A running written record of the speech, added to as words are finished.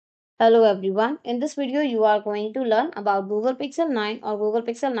Hello everyone. In this video, you are going to learn about Google Pixel 9 or Google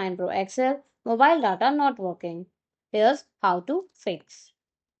Pixel 9 Pro XL mobile data not working. Here's how to fix.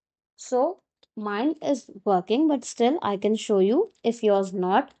 So, mine is working, but still I can show you if yours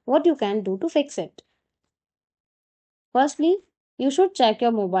not, what you can do to fix it. Firstly, you should check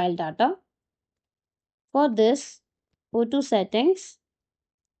your mobile data. For this, go to settings,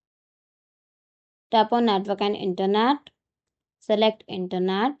 tap on network and internet, select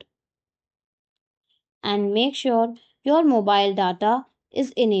internet and make sure your mobile data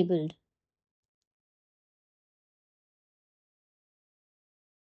is enabled.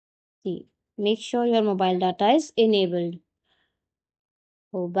 See, make sure your mobile data is enabled.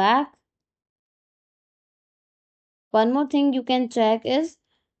 Go back. One more thing you can check is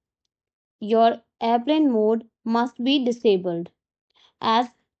your airplane mode must be disabled, as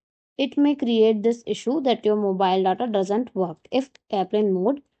it may create this issue that your mobile data doesn't work if airplane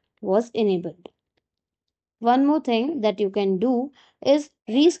mode was enabled. One more thing that you can do is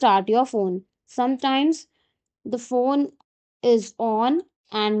restart your phone. Sometimes the phone is on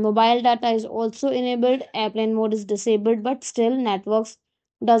and mobile data is also enabled, airplane mode is disabled, but still networks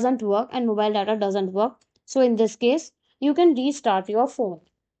doesn't work and mobile data doesn't work. So in this case, you can restart your phone.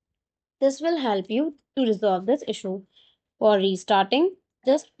 This will help you to resolve this issue. For restarting,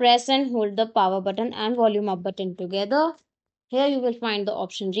 just press and hold the power button and volume up button together. Here you will find the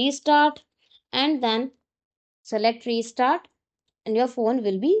option restart and then select restart and your phone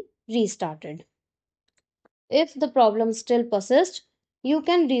will be restarted. If the problem still persists, you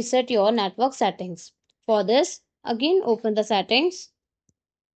can reset your network settings. For this, again open the settings.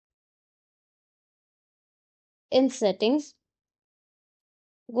 In settings,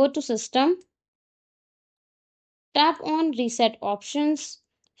 go to system, tap on reset options.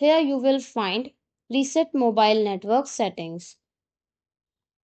 Here you will find reset mobile network settings.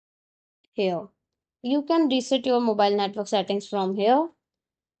 Here, you can reset your mobile network settings from here.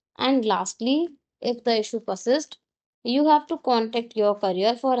 And lastly, if the issue persists, you have to contact your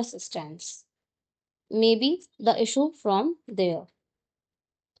courier for assistance. Maybe the issue from there.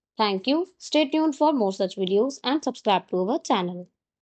 Thank you. Stay tuned for more such videos and subscribe to our channel.